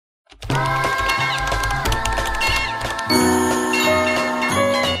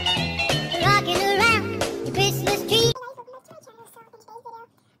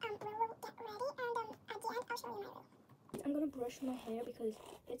hair because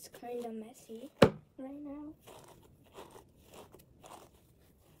it's kind of messy right now.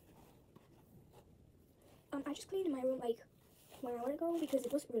 I just cleaned my room like 1 hour ago because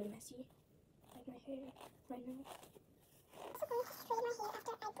it was really messy. Like my hair right now. I'm going to straighten my hair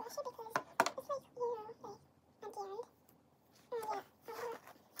after I brush it because it's like, you know, like at the end. And yeah, I'm gonna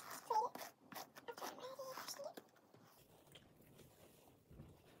straighten it after I'm ready brushing it.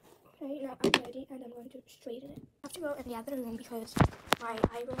 Okay, now I'm ready and I'm going to straighten it. I have to go in the other room because my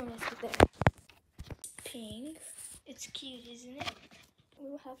eyebrow is there. Pink. It's cute, isn't it?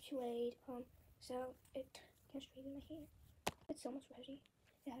 We will have to wait so it can straighten my hair. It's almost ready.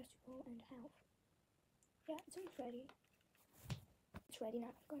 It has to go and half. Yeah, it's almost ready. It's ready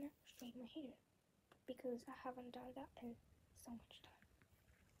now. I'm gonna straighten my hair because I haven't done that in so much time.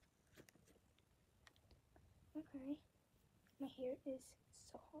 Okay, my hair is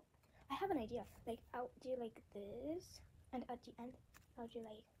so hot. I have an idea. Like, I'll do like this, and at the end, I'll do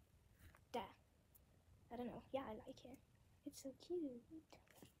like that. I don't know. Yeah, I like it. It's so cute.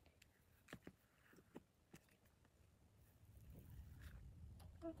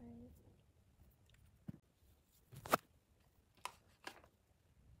 Okay.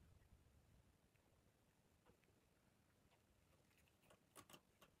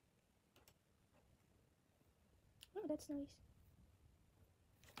 Oh, that's nice.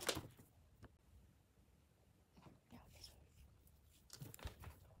 Now this one.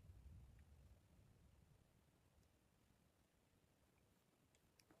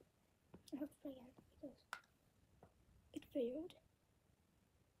 I have to try again because it failed.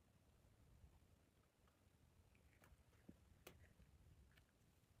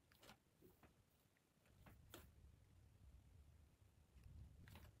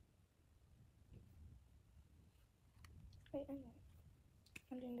 Wait, I know.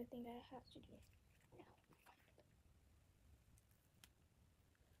 I'm doing the thing that I have to do.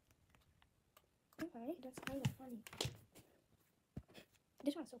 Okay, that's kind of funny.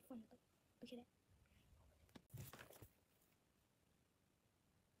 This one's so funny. Look at it.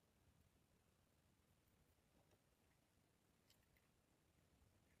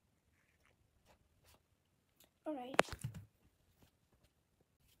 Alright.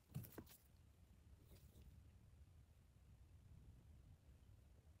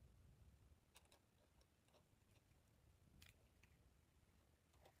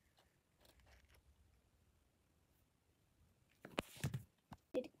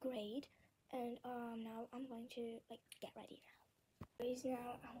 Did great, and now I'm going to like get ready now. Guys,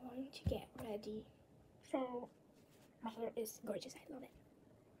 now I'm going to get ready. So my hair is gorgeous. I love it.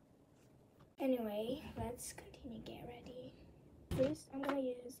 Anyway, let's continue get ready. First, I'm gonna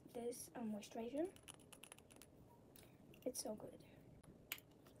use this moisturizer. It's so good.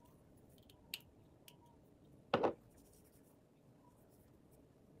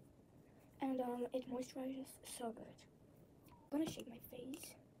 And it moisturizes so good. I'm gonna shake my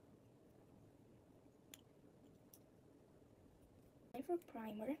face. And for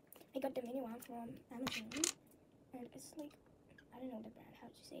primer, I got the mini one from Amazon, and it's like, I don't know the brand, how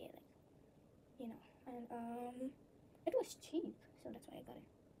to say it, like, you know, and it was cheap, so that's why I got it.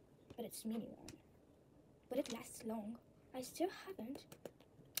 But it's mini one, but it lasts long. I still haven't,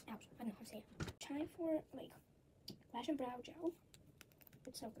 ouch, I don't know how to say it. Time for like lash and brow gel.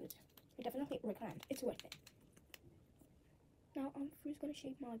 It's so good. I definitely recommend. It's worth it. Now I'm first gonna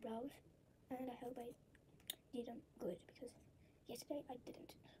shape my brows, and I hope I did them good because yesterday I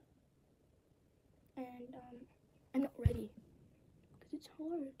didn't. And I'm not ready because it's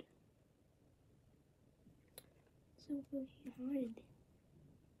hard. So really hard.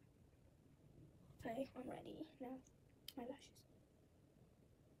 Okay, I'm ready now. My lashes.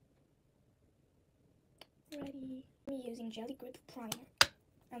 Ready. I'm using Jelly Grip primer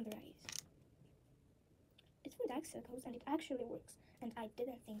under eyes. It's for dark circles and it actually works. And I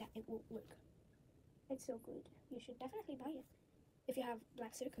didn't think that it would work. It's so good. You should definitely buy it if you have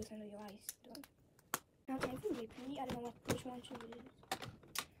black circles under your eyes. Don't. Now time for whippy. I don't know which one to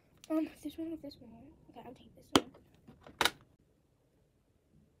use. This one or this one? Okay, I'll take this one.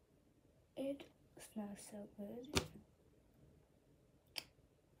 It smells so good.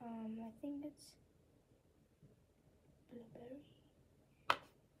 I think it's blueberry.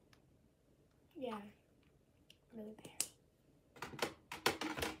 Yeah, blueberry.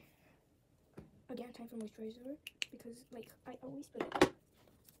 Again, time for moisturizer because like I always put it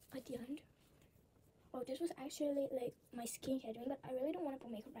at the end. Oh, this was actually like my skincare doing, but I really don't want to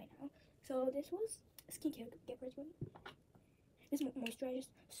put makeup right now. So this was skincare get ready with me. This moisturizes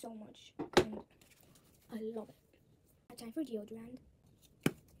so much and I love it. Time for deodorant.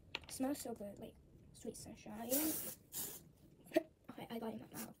 It smells so good, like sweet sunshine. body in my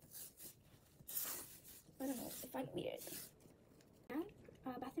mouth. I don't know. I find it weird.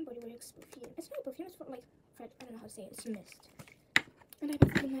 Now, Bath and Body Works perfume. It's not a perfume. It's for like, I don't know how to say it. It's mist. And I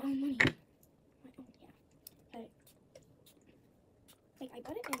bought it with my own money. My own, yeah. Like I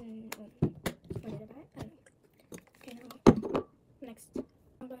got it in. When did I buy it? I don't know. Okay, now next,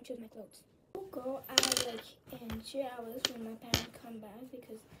 I'm gonna choose my clothes. I'll go out like in 2 hours when my parents come back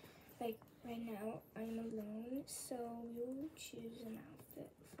because like right now I'm alone. So we'll choose an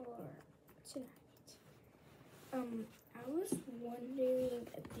outfit for tonight. I was wondering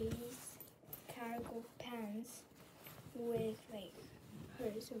these cargo pants with like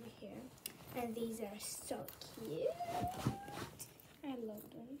hers over here, and these are so cute. I love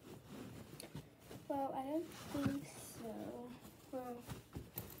them. Well, I don't think so. Well,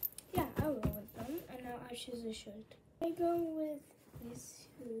 yeah, I'll go with them, and now I'll choose a shirt. I go with this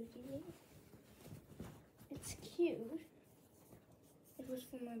hoodie. It's cute. It was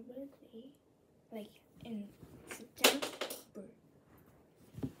for my birthday, like in September.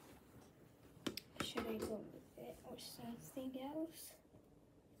 Should I go with it or something else?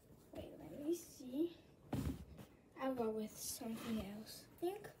 Wait, let me see. I'll go with something else. I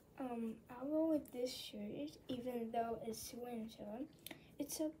think I'll go with this shirt even though it's winter.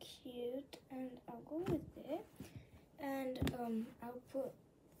 It's so cute and I'll go with it. And I'll put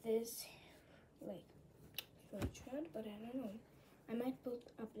this like sweatshirt, but I don't know. I might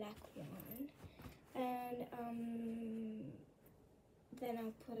put a black one. And then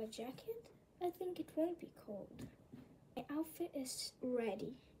I'll put a jacket. I think it won't be cold. My outfit is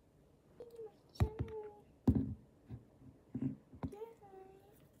ready.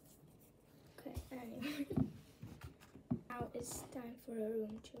 Okay, anyway. Now it's time for a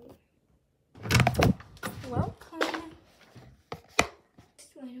room tour. Welcome.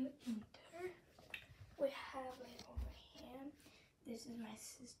 When we enter, we have like over here. This is my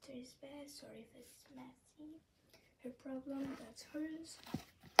sister's bed. Sorry if it's messy. Her problem, that's hers.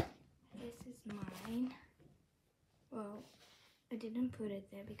 This is mine. Well, I didn't put it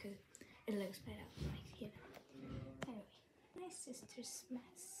there because it looks better like here. Anyway, my sister's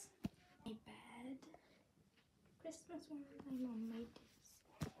mess. My bed. Christmas one my mom made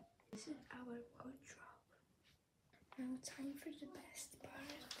this. This is our wardrobe. Now time for the best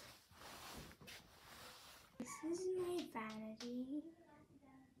part. This is my vanity.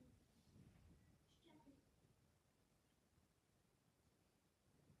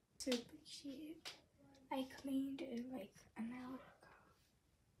 Super cute. I cleaned it like an hour